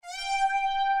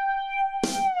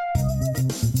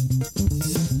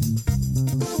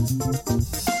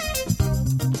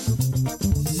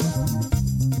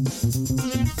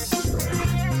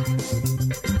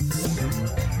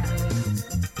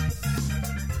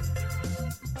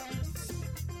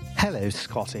Hello,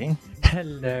 Scotty.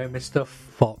 Hello, Mr.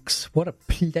 Fox. What a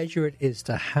pleasure it is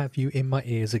to have you in my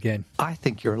ears again. I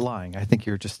think you're lying. I think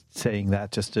you're just saying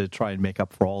that just to try and make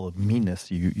up for all the meanness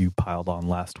you piled on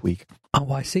last week.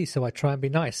 Oh, I see. So I try and be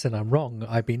nice and I'm wrong.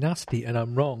 I be nasty and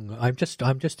I'm wrong. I'm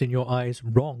just in your eyes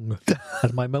wrong.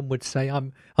 As my mum would say,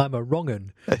 I'm a wrongun.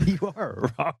 You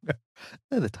are wrong.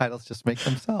 The titles just make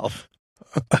themselves.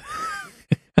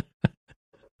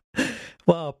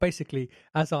 Well, basically,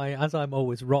 as I'm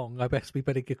always wrong, I guess we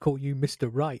better call you Mr.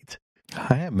 Right.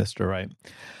 I am Mr. Right.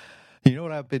 You know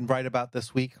what I've been right about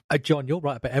this week? John, you're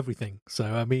right about everything. So,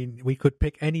 I mean, we could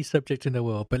pick any subject in the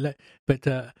world, but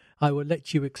I will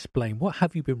let you explain. What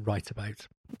have you been right about?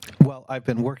 Well, I've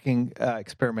been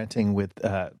experimenting with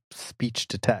speech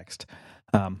to text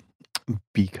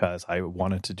because I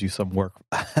wanted to do some work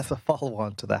as a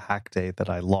follow-on to the hack day that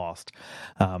I lost.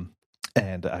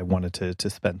 And I wanted to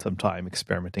spend some time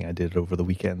experimenting. I did it over the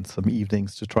weekend, some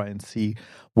evenings, to try and see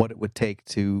what it would take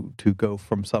to go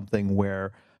from something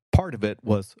where part of it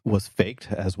was faked,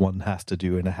 as one has to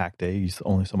do in a hack day. There's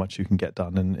only so much you can get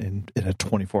done in a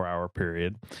 24-hour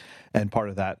period. And part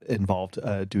of that involved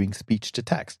doing speech to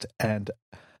text. And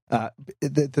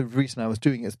the reason I was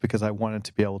doing it is because I wanted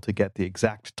to be able to get the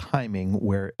exact timing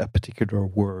where a particular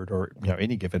word or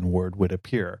any given word would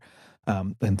appear.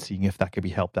 And seeing if that could be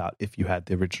helped out if you had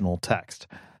the original text,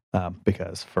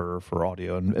 because for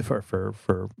audio and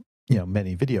for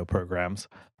many video programs,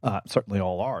 certainly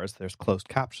all ours, there's closed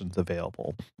captions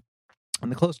available, and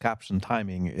the closed caption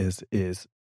timing is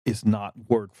not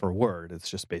word for word. It's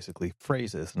just basically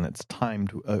phrases, and it's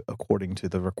timed according to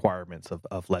the requirements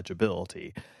of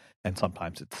legibility. And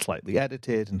sometimes it's slightly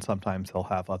edited, and sometimes they'll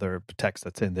have other text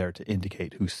that's in there to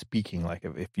indicate who's speaking, like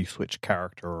if you switch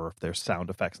character or if there's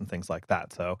sound effects and things like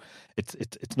that. So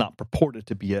it's not purported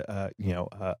to be a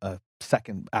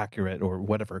second accurate or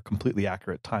whatever completely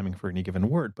accurate timing for any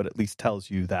given word, but at least tells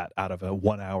you that out of a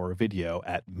 1 hour video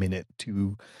at minute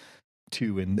two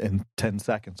and 10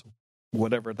 seconds,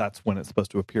 whatever, that's when it's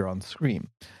supposed to appear on screen.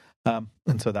 And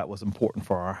so that was important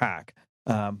for our hack.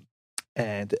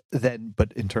 And then,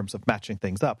 but in terms of matching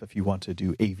things up, if you want to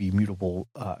do AV mutable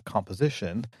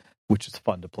composition, which is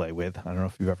fun to play with, I don't know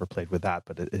if you've ever played with that,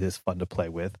 but it is fun to play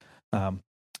with.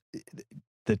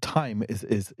 The time is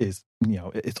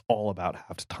it's all about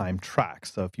how to time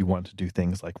tracks. So if you want to do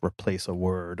things like replace a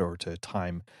word or to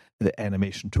time the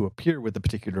animation to appear with a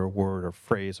particular word or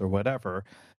phrase or whatever,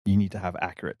 you need to have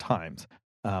accurate times.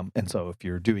 And so if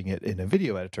you're doing it in a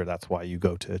video editor, that's why you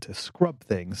go to scrub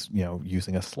things,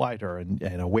 using a slider and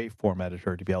a waveform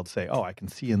editor to be able to say, oh, I can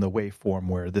see in the waveform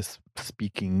where this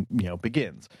speaking,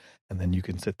 begins. And then you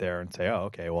can sit there and say, oh,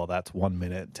 okay, well, that's 1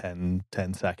 minute, 10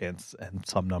 seconds and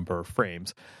some number of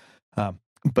frames.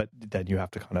 But then you have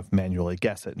to kind of manually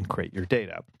guess it and create your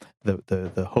data.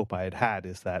 The hope I had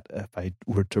is that if I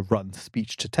were to run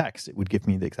speech to text, it would give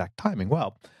me the exact timing.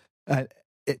 Well,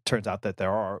 it turns out that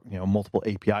there are, multiple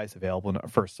APIs available. And at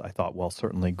first I thought, well,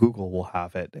 certainly Google will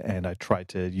have it. And I tried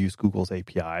to use Google's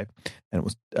API, and it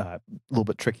was a little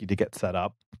bit tricky to get set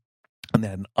up. And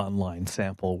then online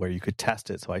sample where you could test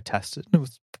it. So I tested, and it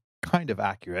was kind of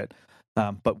accurate.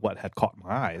 But what had caught my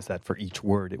eye is that for each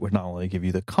word, it would not only give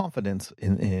you the confidence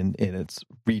in its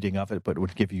reading of it, but it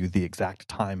would give you the exact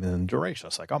time and duration.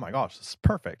 It's like, oh my gosh, this is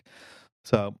perfect.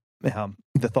 So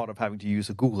the thought of having to use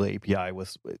a Google API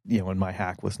was, in my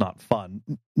hack was not fun.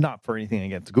 Not for anything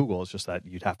against Google. It's just that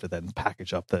you'd have to then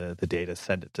package up the data,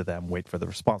 send it to them, wait for the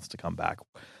response to come back.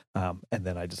 And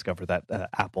then I discovered that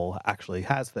Apple actually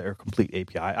has their complete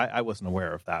API. I wasn't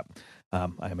aware of that.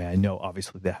 I know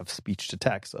obviously they have speech to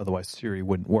text, otherwise Siri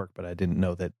wouldn't work, but I didn't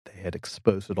know that they had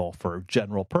exposed it all for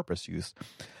general purpose use.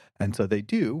 And so they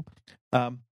do.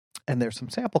 And there's some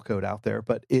sample code out there,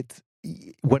 but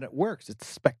when it works, it's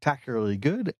spectacularly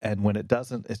good. And when it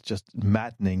doesn't, it's just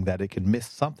maddening that it can miss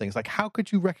something. It's like, how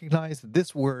could you recognize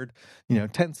this word,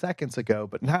 10 seconds ago,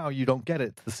 but now you don't get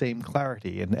it the same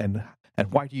clarity? And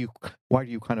why do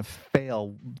you kind of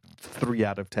fail 3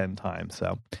 out of 10 times?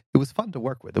 So it was fun to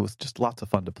work with. It was just lots of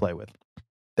fun to play with.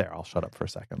 There, I'll shut up for a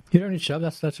second. You don't need to shut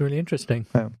up. That's really interesting.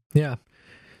 Yeah.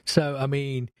 So, I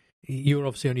mean, you're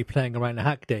obviously only playing around the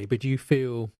hack day, but do you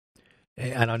feel...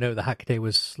 And I know the hack day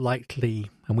was slightly,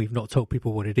 and we've not told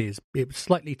people what it is, it was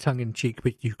slightly tongue-in-cheek,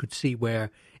 but you could see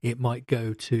where it might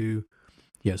go to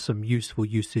some useful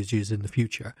usages in the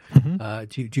future.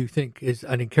 Mm-hmm. Do you think,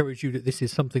 and encourage you that this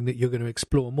is something that you're going to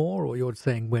explore more, or you're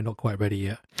saying we're not quite ready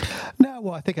yet? No,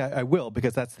 well, I think I will,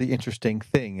 because that's the interesting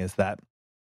thing is that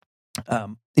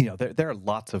there are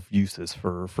lots of uses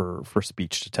for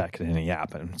speech to text in any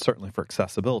app, and certainly for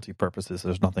accessibility purposes,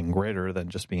 there's nothing greater than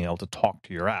just being able to talk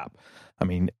to your app. I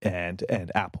mean, and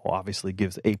Apple obviously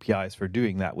gives APIs for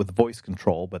doing that with voice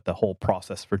control, but the whole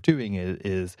process for doing it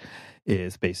is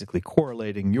basically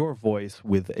correlating your voice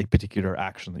with a particular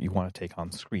action that you want to take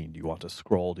on screen. Do you want to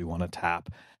scroll? Do you want to tap?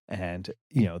 And,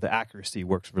 the accuracy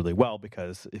works really well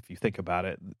because if you think about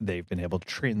it, they've been able to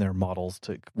train their models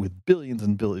with billions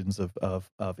and billions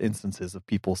of instances of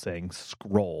people saying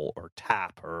scroll or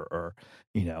tap or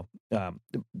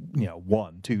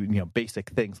one, two, basic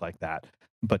things like that.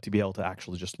 But to be able to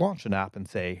actually just launch an app and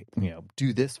say,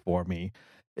 do this for me,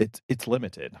 it's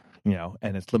limited,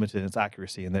 and it's limited in its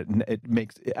accuracy. And that it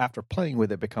makes, after playing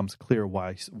with it, becomes clear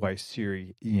why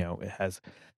Siri, it has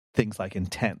things like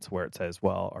intents where it says,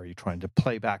 well, are you trying to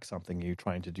play back something? Are you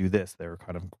trying to do this? They're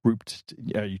kind of grouped.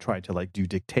 Are you trying to do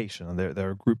dictation? And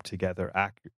they're grouped together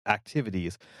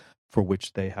activities for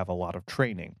which they have a lot of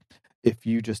training. If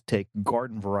you just take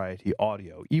garden variety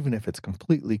audio, even if it's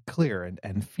completely clear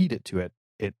and feed it to it,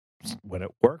 when it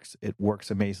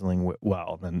works amazingly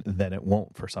well. Then it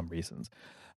won't for some reasons.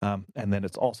 And then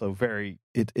it's also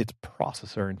it's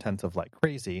processor intensive like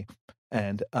crazy.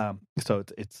 And so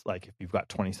it's like if you've got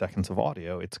 20 seconds of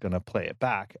audio, it's going to play it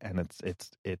back, and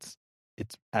it's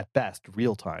at best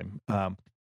real time.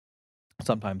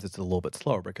 Sometimes it's a little bit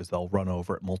slower because they'll run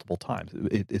over it multiple times.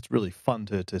 It's really fun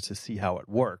to see how it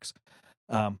works.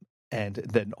 And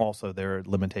then also there are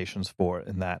limitations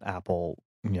in that Apple.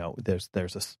 There's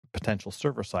a potential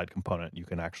server-side component. You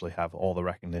can actually have all the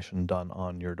recognition done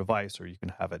on your device, or you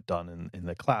can have it done in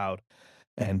the cloud.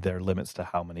 And there are limits to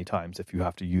how many times, if you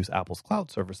have to use Apple's cloud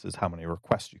services, how many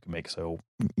requests you can make. So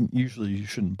usually you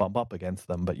shouldn't bump up against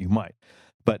them, but you might.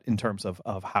 But in terms of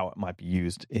how it might be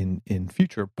used in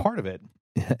future, part of it,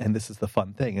 and this is the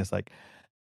fun thing, is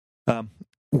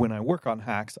when I work on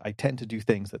hacks, I tend to do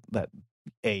things that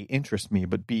A, interest me,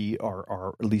 but B,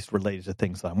 are at least related to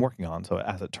things that I'm working on. So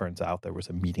as it turns out, there was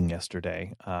a meeting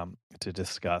yesterday to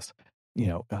discuss,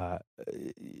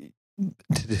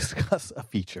 a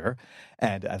feature.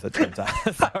 And as it turns out,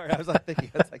 sorry, I was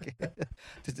thinking,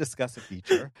 to discuss a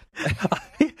feature.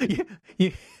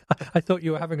 I thought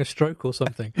you were having a stroke or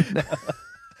something. No,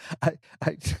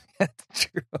 that's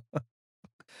true.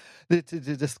 To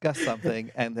discuss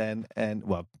something, and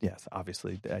yes,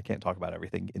 obviously I can't talk about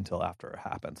everything until after it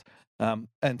happens. And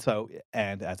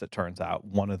as it turns out,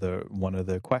 one of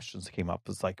the questions that came up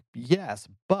was like, yes,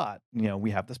 but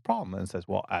we have this problem, and it says,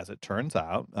 well, as it turns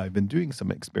out, I've been doing some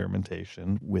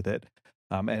experimentation with it,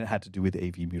 and it had to do with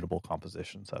AV mutable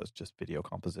composition, so it's just video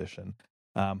composition.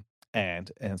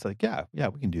 And it's like, yeah,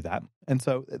 we can do that, and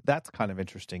so that's kind of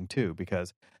interesting too,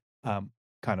 because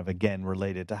kind of again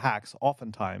related to hacks,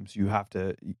 oftentimes you have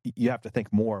to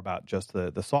think more about just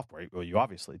the software. Well, you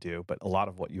obviously do, but a lot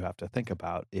of what you have to think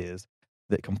about is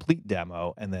the complete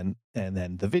demo and then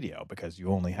the video, because you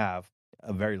only have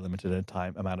a very limited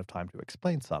amount of time to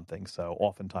explain something. So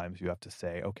oftentimes you have to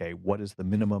say, okay, what is the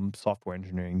minimum software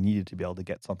engineering needed to be able to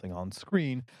get something on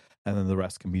screen? And then the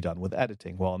rest can be done with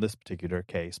editing. Well, in this particular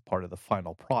case, part of the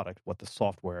final product, what the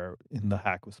software in the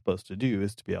hack was supposed to do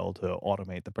is to be able to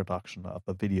automate the production of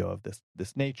a video of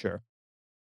this nature.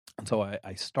 And so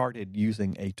I started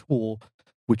using a tool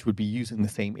which would be using the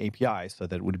same API so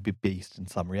that it would be based in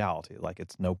some reality. Like,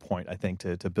 it's no point, I think,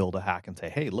 to build a hack and say,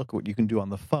 hey, look what you can do on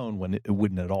the phone, when it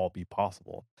wouldn't at all be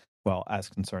possible. Well, as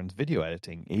concerns video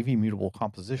editing, AV mutable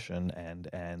composition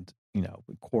and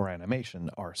core animation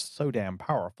are so damn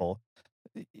powerful.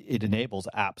 It enables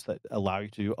apps that allow you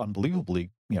to do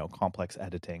unbelievably complex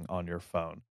editing on your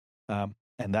phone, and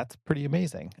that's pretty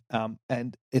amazing.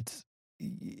 And it's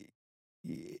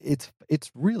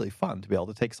really fun to be able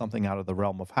to take something out of the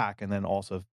realm of hack and then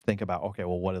also think about, okay,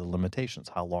 well, what are the limitations?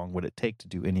 How long would it take to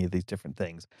do any of these different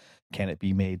things? Can it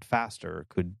be made faster?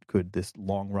 Could this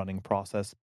long running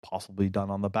process possibly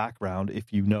done on the background if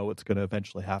it's going to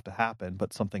eventually have to happen,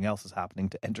 but something else is happening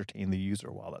to entertain the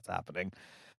user while that's happening?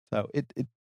 So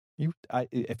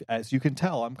as you can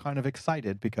tell, I'm kind of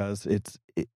excited because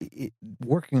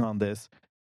working on this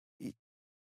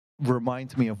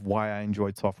reminds me of why I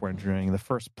enjoyed software engineering in the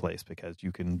first place, because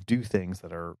you can do things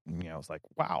that are, it's like,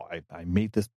 wow, I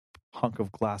made this hunk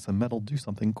of glass and metal do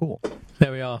something cool.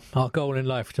 There we are. Our goal in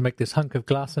life, to make this hunk of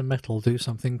glass and metal do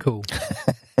something cool.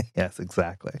 Yes,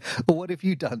 exactly. Well, what have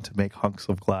you done to make hunks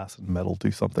of glass and metal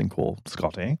do something cool,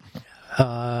 Scotty?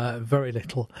 Very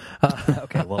little.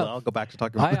 Okay, well, I'll go back to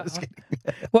talking about this.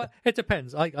 Well, it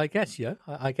depends. I guess,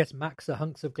 I guess Macs are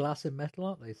hunks of glass and metal,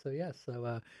 aren't they? So, yes.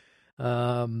 So,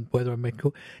 whether I make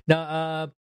cool.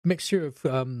 Now, mixture of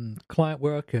client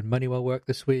work and Moneywell work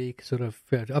this week. Sort of,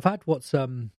 I've had what's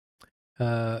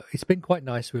it's been quite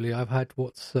nice, really. I've had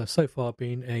what's so far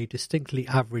been a distinctly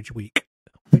average week,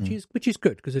 which is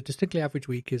good, because a distinctly average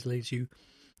week leaves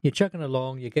you're chugging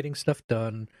along, you're getting stuff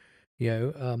done.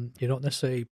 You're not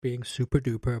necessarily being super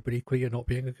duper, but equally you're not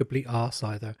being a complete arse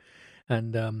either,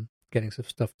 and getting some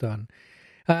stuff done.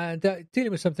 And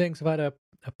dealing with some things. I've had a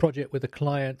project with a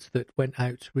client that went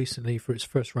out recently for its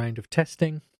first round of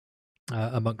testing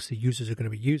amongst the users who are going to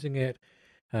be using it,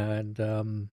 and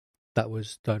that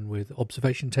was done with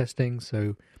observation testing.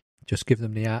 So just give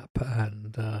them the app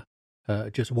and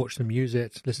just watch them use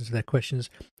it, listen to their questions.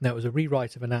 Now, it was a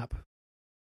rewrite of an app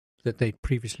that they'd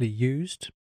previously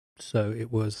used, so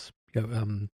it was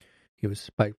it was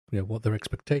about what their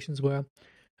expectations were,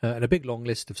 and a big long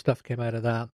list of stuff came out of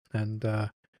that, and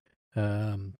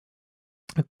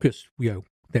just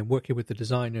then working with the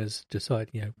designers,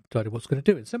 decided what's going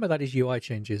to do, and some of that is UI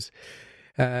changes.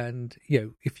 And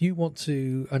if you want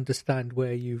to understand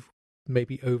where you've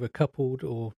maybe overcoupled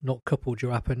or not coupled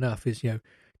your app enough, is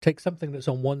take something that's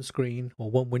on one screen or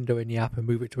one window in the app and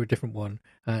move it to a different one,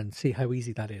 and see how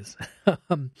easy that is.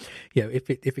 If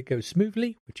it goes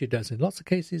smoothly, which it does in lots of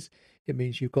cases, it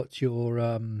means you've got your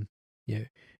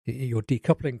your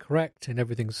decoupling correct and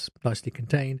everything's nicely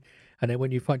contained. And then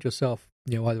when you find yourself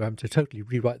either having to totally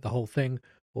rewrite the whole thing,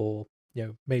 or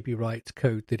maybe write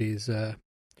code that is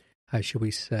how shall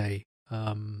we say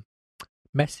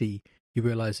messy, you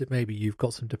realize that maybe you've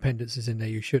got some dependencies in there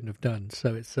you shouldn't have done.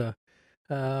 So it's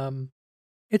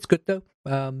good though.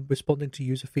 Responding to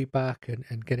user feedback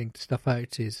and getting stuff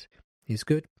out is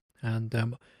good. And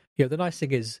the nice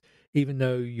thing is, even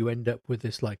though you end up with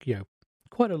this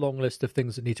quite a long list of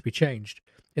things that need to be changed,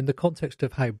 in the context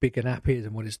of how big an app is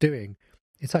and what it's doing,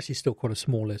 it's actually still quite a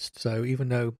small list. So even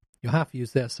though your half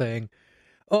users there saying,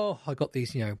 oh, I got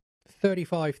these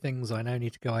 35 things I now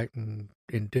need to go out and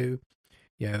do,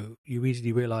 you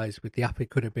easily realize with the app it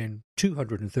could have been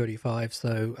 235.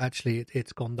 So actually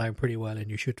it's gone down pretty well,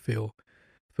 and you should feel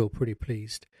pretty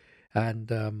pleased. And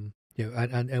and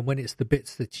when it's the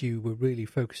bits that you were really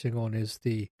focusing on is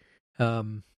the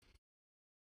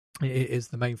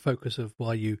main focus of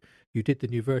why you did the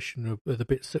new version of the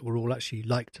bits that were all actually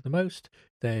liked the most,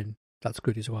 then that's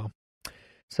good as well.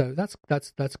 So that's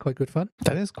quite good fun.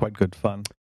 That is quite good fun.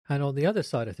 And on the other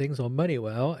side of things, on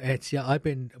Moneywell, I've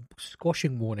been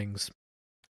squashing warnings,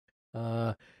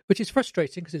 which is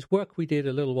frustrating because it's work we did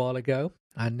a little while ago,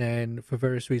 and then for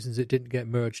various reasons it didn't get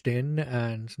merged in,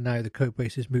 and now the code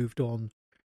base has moved on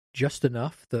just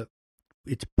enough that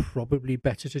it's probably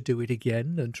better to do it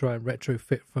again and try and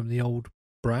retrofit from the old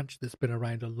branch that's been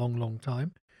around a long, long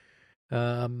time.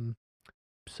 So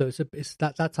it's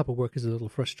that type of work is a little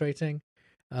frustrating.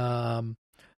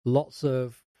 Lots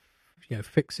of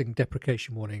fixing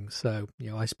deprecation warnings. So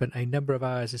I spent a number of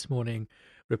hours this morning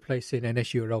replacing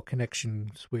NSURL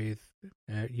connections with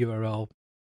NSURL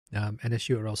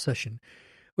session,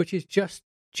 which is just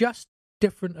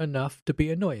different enough to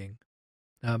be annoying.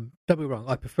 Don't be wrong,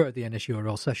 I prefer the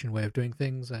NSURL session way of doing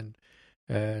things and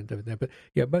everything, but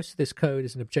most of this code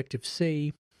is in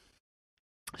Objective-C,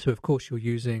 so of course you're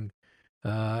using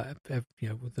the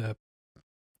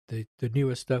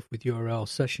newer stuff with URL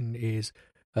session is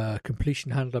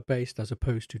completion handler based as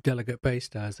opposed to delegate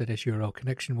based as NSURL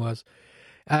connection was.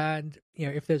 And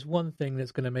if there's one thing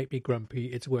that's going to make me grumpy,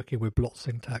 it's working with blot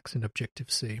syntax in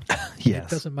Objective-C. Yes. It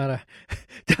doesn't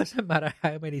matter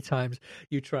how many times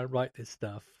you try and write this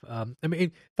stuff. I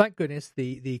mean, thank goodness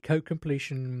the code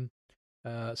completion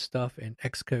stuff in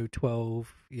Xcode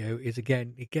 12, is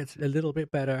again, it gets a little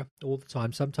bit better all the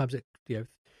time. Sometimes it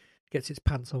gets its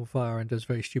pants on fire and does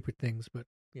very stupid things, but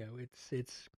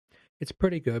it's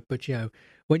pretty good. But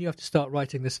when you have to start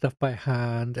writing this stuff by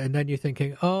hand, and then you're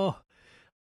thinking,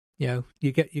 you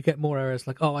get more errors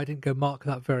like, I didn't go mark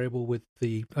that variable with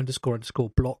the underscore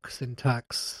block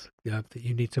syntax that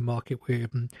you need to mark it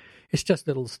with. And it's just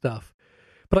little stuff.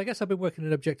 But I guess I've been working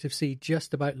in Objective-C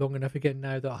just about long enough again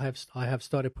now that I have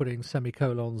started putting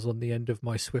semicolons on the end of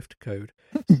my Swift code.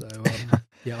 So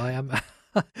I am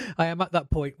I am at that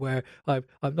point where I'm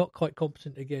not quite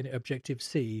competent again at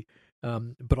Objective-C,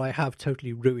 but I have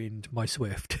totally ruined my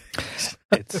Swift.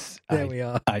 We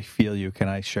are. I feel you. Can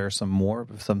I share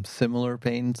some similar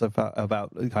pains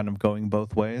about kind of going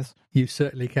both ways? You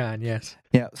certainly can, yes.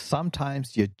 Yeah,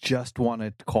 sometimes you just want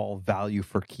to call value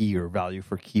for key or value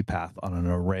for key path on an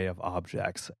array of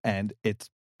objects, and it's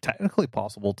technically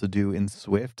possible to do in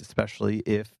Swift, especially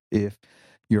if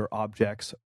your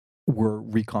objects were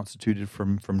reconstituted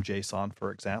from JSON,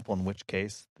 for example, in which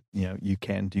case you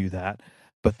can do that.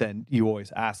 But then you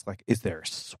always ask, like, is there a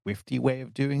Swifty way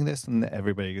of doing this? And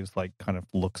everybody just like kind of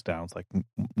looks down. It's like,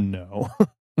 no.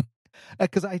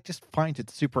 Because I just find it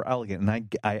super elegant,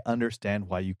 and I understand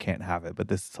why you can't have it. But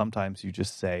this sometimes you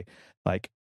just say,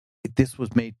 like, this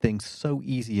was made things so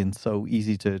easy and so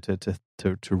easy to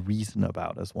reason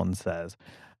about, as one says.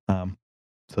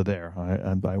 So there,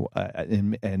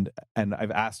 and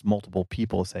I've asked multiple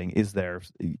people saying, is there,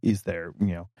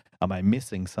 am I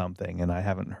missing something? And I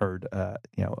haven't heard,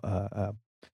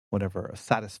 whatever, a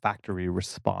satisfactory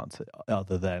response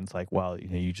other than it's like, well,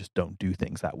 you just don't do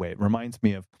things that way. It reminds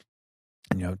me of,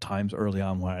 times early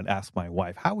on when I'd ask my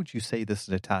wife, how would you say this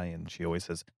in Italian? She always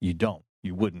says, you don't,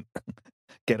 you wouldn't.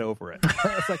 Get over it.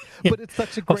 It's like, but it's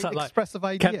such a great expressive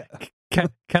idea.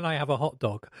 Can I have a hot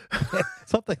dog?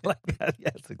 Something like that.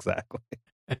 Yes, exactly.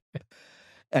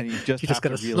 And you just got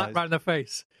to slap right in the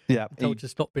face. Yeah, told to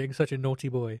stop being such a naughty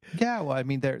boy. Yeah, well, I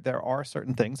mean, there are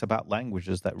certain things about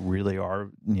languages that really are,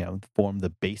 form the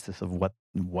basis of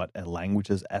what a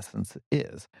language's essence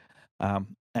is.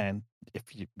 And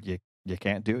if you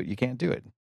can't do it, you can't do it.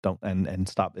 Don't and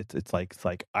stop. It's like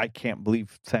I can't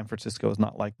believe San Francisco is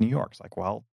not like New York. It's like,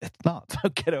 well, it's not. So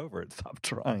get over it. Stop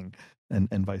trying, and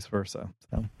vice versa.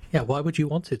 So yeah, why would you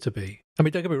want it to be? I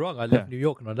mean, don't get me wrong. I love New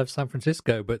York and I love San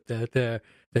Francisco, but their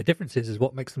differences is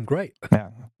what makes them great. Yeah,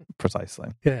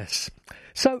 precisely. Yes.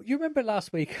 So you remember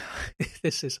last week?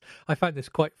 I find this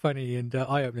quite funny and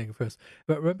eye-opening at first.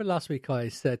 But remember last week I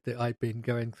said that I'd been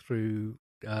going through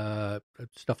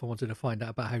stuff I wanted to find out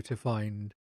about how to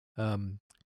find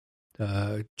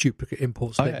duplicate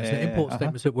import statements,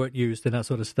 statements that weren't used and that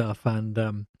sort of stuff. And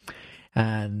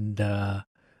I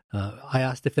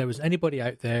asked if there was anybody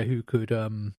out there who could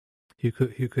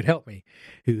help me,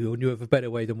 who knew of a better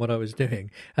way than what I was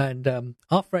doing. And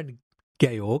our friend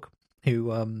Georg,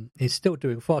 who is still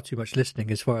doing far too much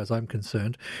listening, as far as I'm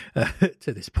concerned,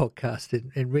 to this podcast,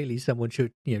 and really someone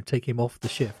should take him off the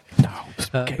shift. No,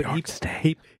 but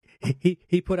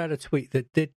he put out a tweet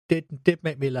that did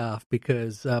make me laugh,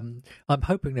 because I'm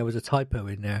hoping there was a typo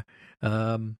in there.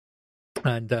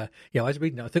 And I was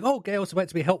reading it. I think, Gail's meant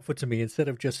to be helpful to me instead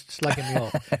of just slagging me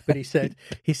off. But he said,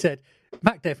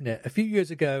 MacDevNet, a few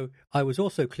years ago, I was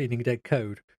also cleaning dead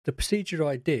code. The procedure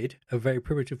I did, a very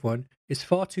primitive one, is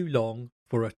far too long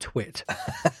for a twit.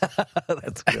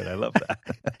 That's good. I love that.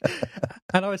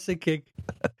 And I was thinking,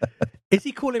 is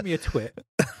he calling me a twit?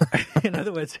 In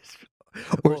other words,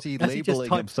 or is he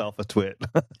labeling himself a twit?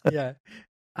 Yeah.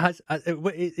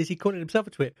 Is he calling himself a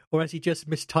twit, or has he just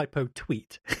mistypoed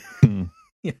tweet?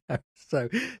 So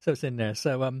it's in there.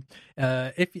 So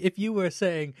if you were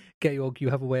saying, Georg, you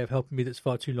have a way of helping me that's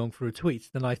far too long for a tweet,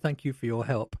 then I thank you for your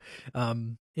help.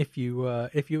 If you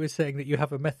were saying that you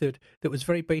have a method that was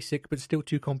very basic but still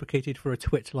too complicated for a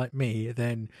twit like me,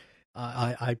 then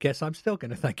I guess I'm still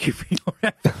going to thank you for your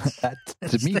efforts.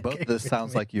 To me, both of this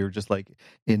sounds like you're just like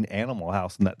in Animal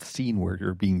House in that scene where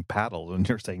you're being paddled and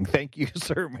you're saying, "Thank you,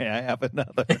 sir. May I have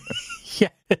another?"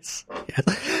 Yes.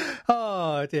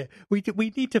 Oh dear, we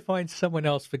need to find someone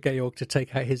else for Georg to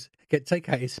take out his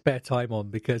spare time on,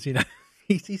 because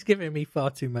he's giving me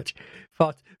far too much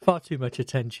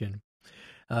attention.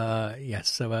 Yes.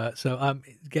 So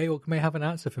Georg may have an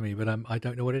answer for me, but I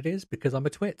don't know what it is, because I'm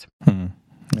a twit.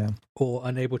 Yeah. Or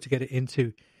unable to get it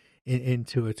into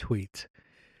a tweet.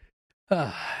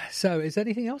 So, is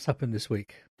anything else happened this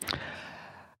week?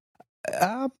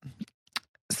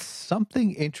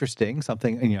 Something interesting.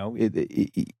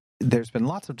 There's been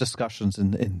lots of discussions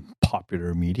in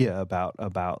popular media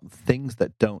about things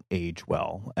that don't age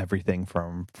well. Everything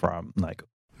from like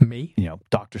me,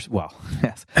 Dr.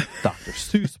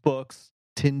 Seuss books,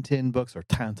 Tintin books, or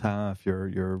Tintin if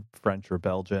you're French or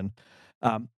Belgian.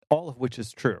 All of which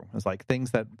is true. It's like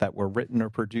things that were written or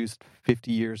produced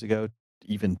 50 years ago,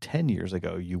 even 10 years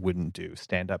ago, you wouldn't do.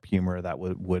 Stand-up humor that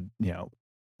would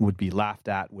be laughed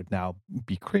at would now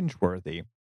be cringeworthy.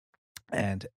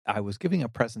 And I was giving a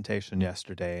presentation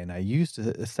yesterday, and I used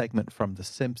a segment from The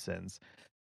Simpsons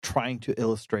trying to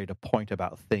illustrate a point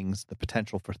about the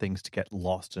potential for things to get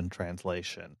lost in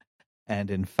translation.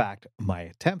 And in fact, my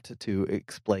attempt to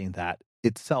explain that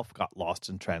itself got lost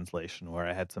in translation, where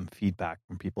I had some feedback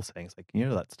from people saying, it's like,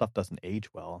 that stuff doesn't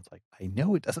age well. It's like, I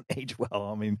know it doesn't age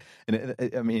well. I mean,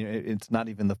 it's not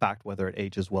even the fact whether it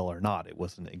ages well or not. It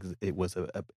was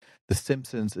The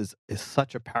Simpsons is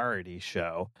such a parody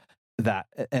show that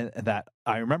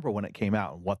I remember when it came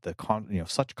out and what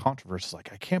such controversy.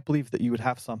 Like, I can't believe that you would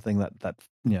have something that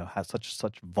has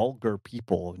such vulgar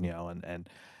people, and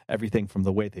everything from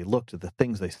the way they look to the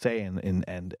things they say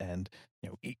and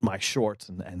eat my shorts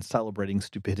and celebrating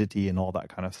stupidity and all that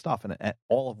kind of stuff, and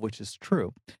all of which is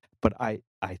true. but I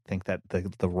think that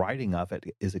the writing of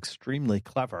it is extremely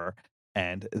clever,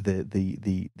 and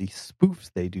the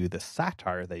spoofs they do, the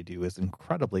satire they do, is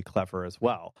incredibly clever as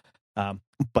well.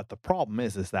 But the problem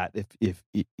is that if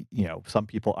some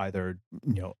people either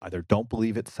don't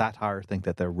believe it's satire, think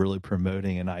that they're really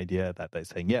promoting an idea, that they're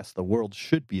saying, yes, the world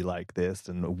should be like this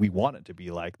and we want it to be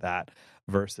like that,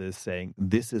 versus saying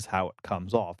this is how it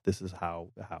comes off, this is how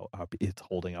it's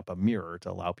holding up a mirror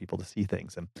to allow people to see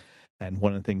things. And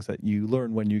one of the things that you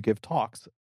learn when you give talks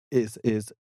is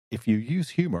if you use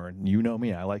humor, and you know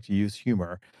me, I like to use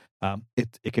humor.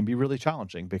 It can be really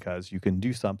challenging, because you can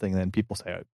do something and then people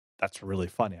say, oh, that's really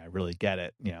funny, I really get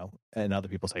it, and other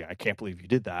people say, I can't believe you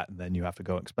did that, and then you have to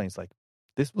go and explain. It's like,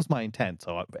 this was my intent,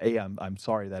 so I'm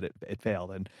sorry that it failed,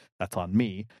 and that's on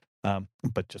me.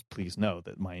 But just please know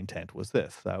that my intent was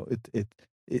this. So it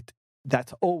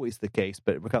that's always the case,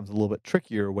 but it becomes a little bit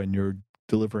trickier when you're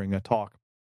delivering a talk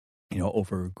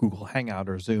over Google Hangout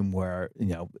or Zoom, where,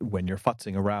 when you're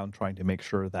futzing around trying to make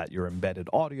sure that your embedded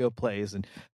audio plays, and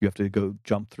you have to go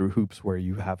jump through hoops where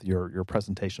you have your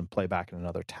presentation play back in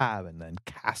another tab and then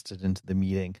cast it into the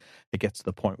meeting. It gets to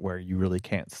the point where you really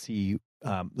can't see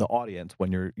the audience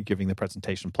when you're giving the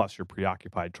presentation, plus you're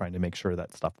preoccupied trying to make sure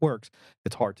that stuff works.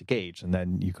 It's hard to gauge, and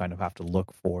then you kind of have to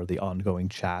look for the ongoing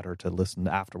chat or to listen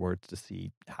afterwards to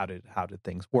see how did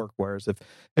things work. Whereas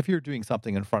if you're doing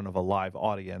something in front of a live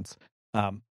audience,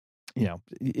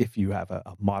 if you have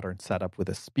a modern setup with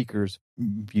a speaker's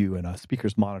view and a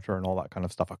speaker's monitor and all that kind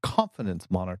of stuff, a confidence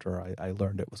monitor, I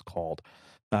learned it was called.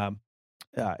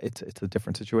 It's a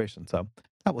different situation. So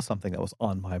that was something that was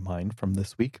on my mind from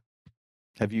this week.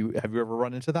 Have you ever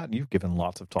run into that? You've given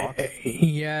lots of talks.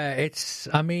 Yeah,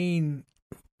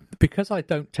 because I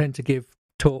don't tend to give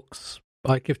talks.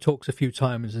 I give talks a few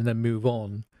times and then move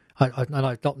on. And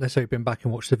I've not necessarily been back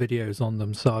and watched the videos on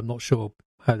them, so I'm not sure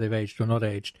how they've aged or not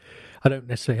aged. I don't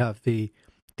necessarily have the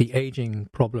aging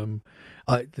problem.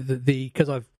 Because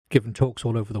I've given talks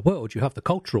all over the world, you have the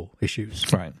cultural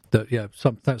issues. Right. That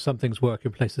some things work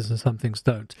in places and some things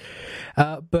don't.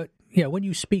 But when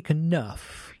you speak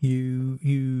enough,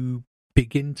 you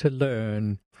begin to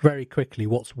learn very quickly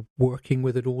what's working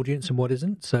with an audience and what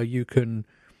isn't. So you can,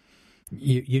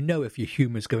 if your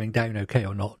humour's going down okay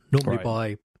or not, normally Right.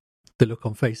 by the look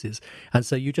on faces. And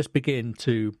so you just begin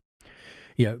to,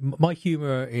 my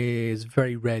humour is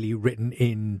very rarely written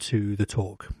into the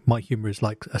talk. My humour is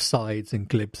like asides and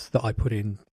glibs that I put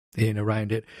in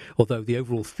around it, although the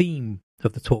overall theme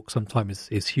of the talk sometimes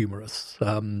is humorous.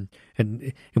 And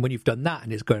when you've done that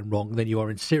and it's going wrong, then you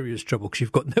are in serious trouble because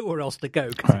you've got nowhere else to go,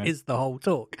 because Right. it is the whole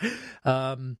talk.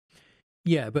 But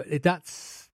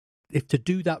if to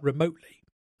do that remotely,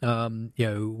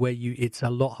 where it's a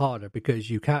lot harder because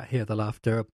you can't hear the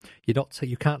laughter.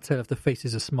 You can't tell if the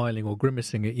faces are smiling or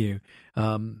grimacing at you.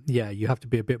 You have to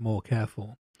be a bit more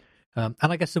careful. And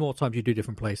I guess the more times you do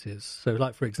different places. So,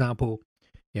 like for example,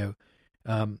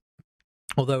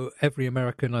 although every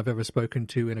American I've ever spoken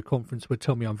to in a conference would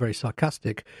tell me I'm very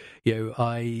sarcastic,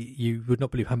 you would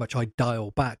not believe how much I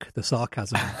dial back the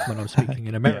sarcasm when I'm speaking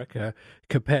in America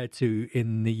compared to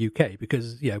in the UK,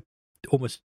 because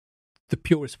almost the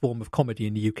purest form of comedy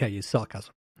in the UK is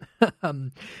sarcasm.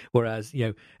 Whereas,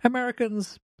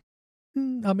 Americans,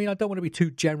 I don't want to be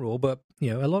too general, but,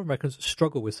 a lot of Americans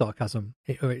struggle with sarcasm.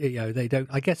 They don't,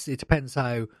 I guess it depends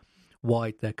how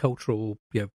wide their cultural,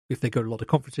 if they go to a lot of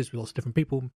conferences with lots of different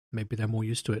people, maybe they're more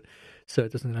used to it. So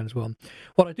it doesn't land as well.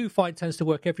 What I do find tends to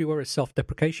work everywhere is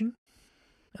self-deprecation.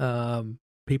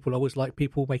 People always like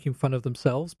people making fun of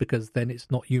themselves, because then it's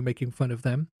not you making fun of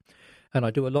them. And I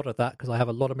do a lot of that because I have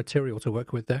a lot of material to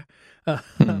work with there.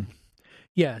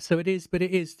 Yeah, so it is, but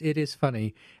it is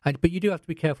funny. But you do have to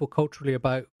be careful culturally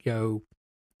about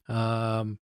not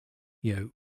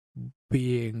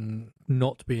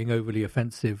being overly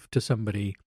offensive to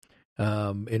somebody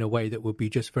in a way that would be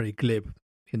just very glib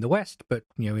in the West, but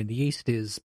in the East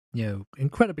is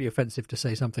incredibly offensive to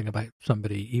say something about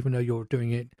somebody, even though you're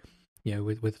doing it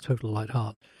with a total light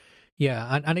heart. Yeah,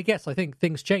 and I guess I think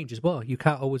things change as well. You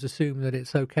can't always assume that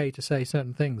it's okay to say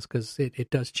certain things, because it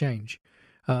does change.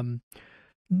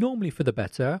 Normally for the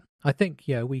better. I think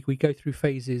we go through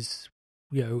phases.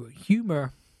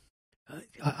 Humor.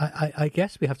 I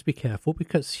guess we have to be careful,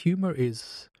 because humor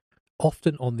is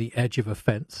often on the edge of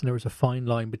offence, and there is a fine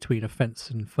line between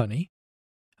offence and funny.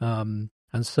 And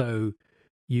so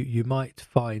you might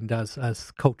find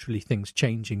as culturally things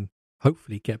changing,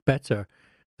 hopefully get better,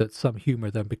 that some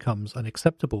humour then becomes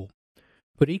unacceptable.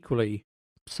 But equally,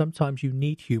 sometimes you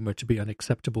need humour to be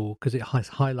unacceptable, because it is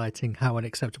highlighting how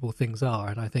unacceptable things are.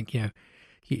 And I think,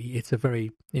 it's a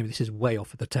very, this is way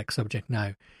off of the tech subject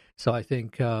now. So I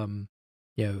think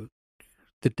the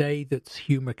day that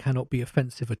humour cannot be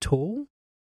offensive at all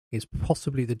is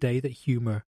possibly the day that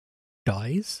humour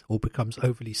dies or becomes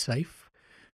overly safe.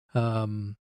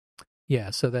 So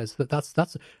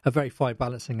that's a very fine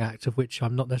balancing act, of which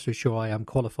I'm not necessarily sure I am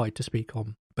qualified to speak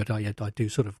on, but I do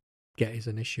sort of get is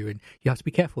an issue, and you have to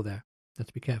be careful there. You have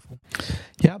to be careful.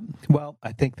 Yeah, well,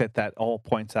 I think that all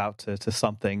points out to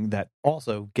something that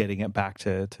also getting it back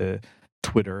to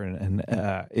Twitter and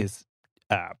is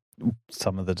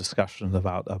some of the discussions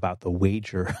about the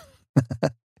wager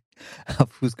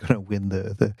of who's going to win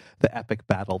the epic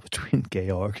battle between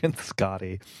Georg and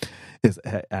Scotty. Is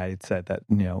I had said that,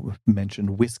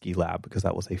 mentioned Whiskey Lab because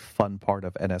that was a fun part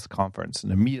of NS Conference,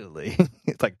 and immediately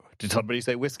it's like, did somebody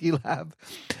say Whiskey Lab?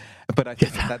 But I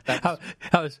think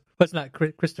wasn't that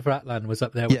Christopher Atlan was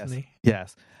up there, wasn't he?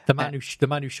 Yes, the man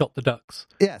who shot the ducks.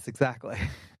 Yes, exactly.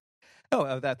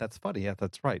 Oh, that's funny. Yeah,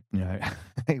 that's right.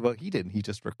 Well, he didn't. He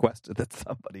just requested that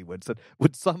somebody would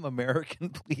some American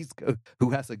please go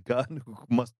who has a gun, who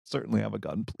must certainly have a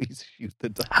gun, please shoot the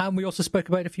duck. And we also spoke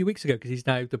about it a few weeks ago because he's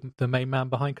now the main man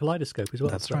behind Kaleidoscope as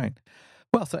well. That's right.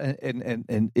 Well, so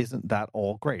and isn't that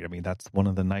all great? I mean, that's one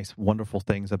of the nice, wonderful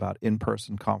things about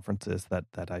in-person conferences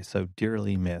that I so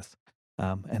dearly miss.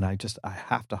 And I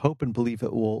have to hope and believe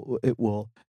it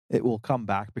will come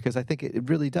back, because I think it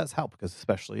really does help, because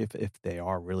especially if they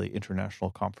are really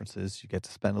international conferences, you get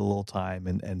to spend a little time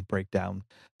and break down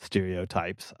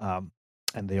stereotypes.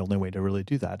 And the only way to really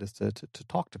do that is to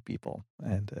talk to people.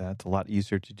 And it's a lot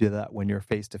easier to do that when you're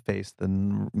face-to-face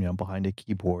than behind a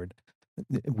keyboard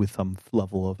with some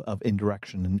level of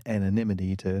indirection and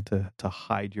anonymity to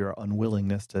hide your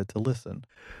unwillingness to listen.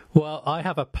 Well, I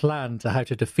have a plan to how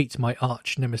to defeat my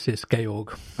arch nemesis,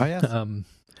 Georg. Oh, yes.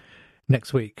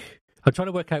 Next week. I'm trying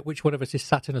to work out which one of us is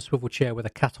sat in a swivel chair with a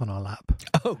cat on our lap.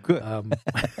 Oh, good.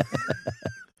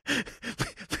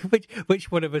 Which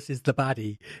one of us is the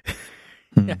baddie?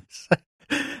 Yes.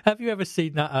 Have you ever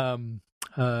seen that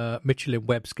Mitchell and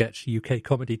Webb sketch, UK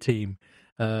comedy team,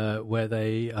 where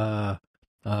they're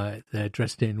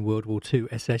dressed in World War II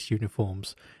SS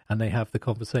uniforms, and they have the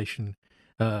conversation,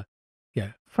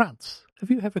 France, have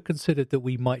you ever considered that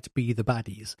we might be the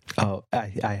baddies? Oh, I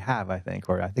have, I think,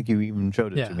 or I think you even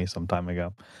showed it to me some time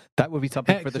ago. That would be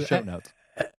something for the show notes.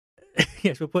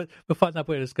 Yes, we'll find that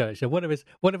point of discussion. One of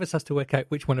us has to work out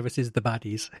which one of us is the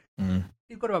baddies.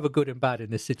 You've got to have a good and bad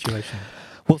in this situation.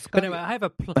 Well, Scotty, but anyway,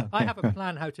 I have a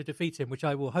plan how to defeat him, which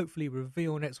I will hopefully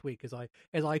reveal next week as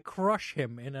I crush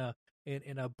him in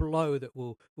a blow that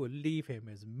will leave him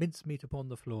as mincemeat upon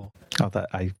the floor. Oh,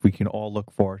 we can all look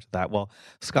forward to that. Well,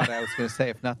 Scott, I was going to say,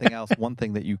 if nothing else, one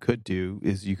thing that you could do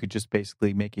is you could just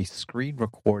basically make a screen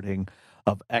recording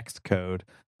of Xcode,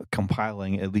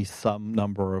 compiling at least some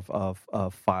number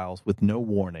of files with no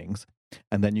warnings.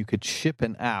 And then you could ship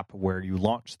an app where you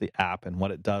launch the app, and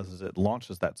what it does is it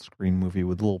launches that screen movie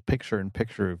with a little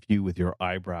picture-in-picture of you with your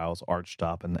eyebrows arched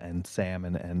up, and Sam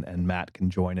and Matt can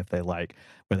join if they like,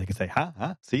 where they can say,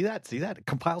 huh, see that? It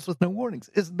compiles with no warnings.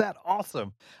 Isn't that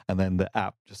awesome? And then the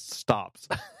app just stops.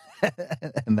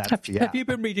 And that's the app. Have you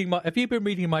been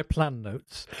reading my plan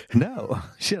notes? No.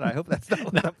 Shit, I hope that's not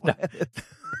what that plan is.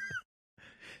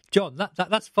 John,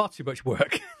 that's far too much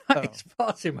work. It's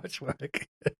far too much work.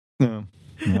 No.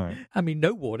 All right. I mean,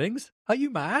 no warnings. Are you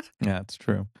mad? Yeah, it's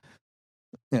true.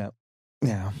 Yeah.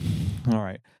 All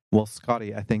right. Well,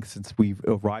 Scotty, I think since we've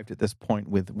arrived at this point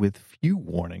with few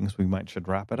warnings, we should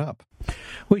wrap it up.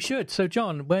 We should. So,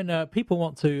 John, when people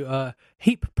want to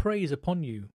heap praise upon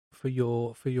you for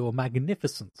your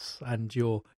magnificence and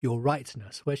your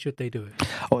rightness, where should they do it?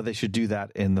 Oh, they should do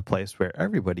that in the place where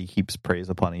everybody heaps praise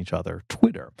upon each other,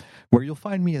 Twitter, where you'll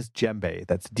find me as Djembe.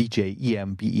 That's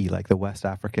DJEMBE, like the West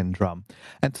African drum.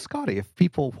 And Scotty, if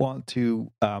people want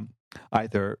to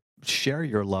either share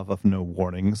your love of no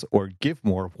warnings or give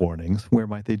more warnings, where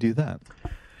might they do that?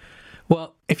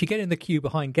 Well, if you get in the queue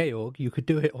behind Georg, you could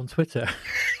do it on Twitter.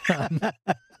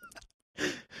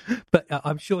 But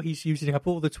I'm sure he's using up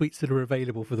all the tweets that are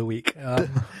available for the week.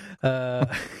 Where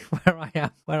I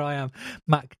am,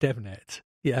 Mac DevNet.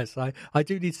 Yes, I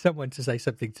do need someone to say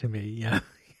something to me. Yeah.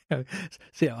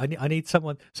 So yeah, I need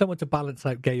someone to balance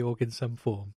out Georg in some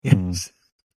form. Yes.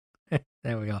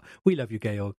 There we are. We love you,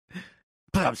 Georg.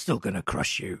 But I'm still going to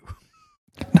crush you.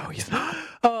 No, he's not.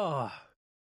 Oh,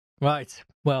 right.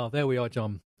 Well, there we are,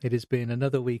 John. It has been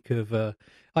another week of,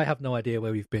 I have no idea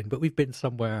where we've been, but we've been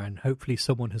somewhere, and hopefully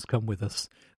someone has come with us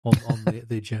on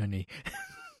the journey.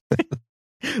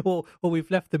 or we've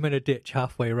left them in a ditch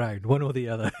halfway around, one or the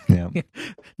other. Yeah.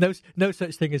 No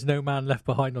such thing as no man left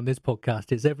behind on this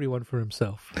podcast. It's everyone for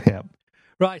himself. Yeah.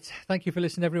 Right. Thank you for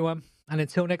listening, everyone. And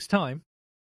until next time.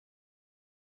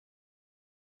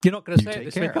 You're not going to say it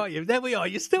this week, are you? There we are.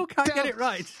 You still can't get it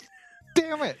right.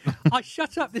 Damn it! I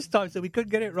shut up this time so we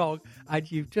couldn't get it wrong,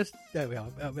 and you've just... There we are.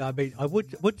 I mean, I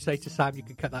would say to Sam you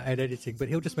can cut that out editing, but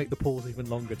he'll just make the pause even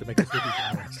longer to make it really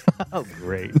honest. Oh,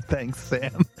 great. Thanks,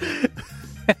 Sam. There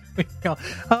we go.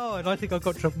 Oh, and I think I've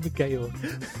got trouble with Gail.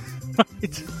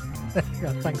 Right. There we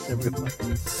go. Thanks, everyone.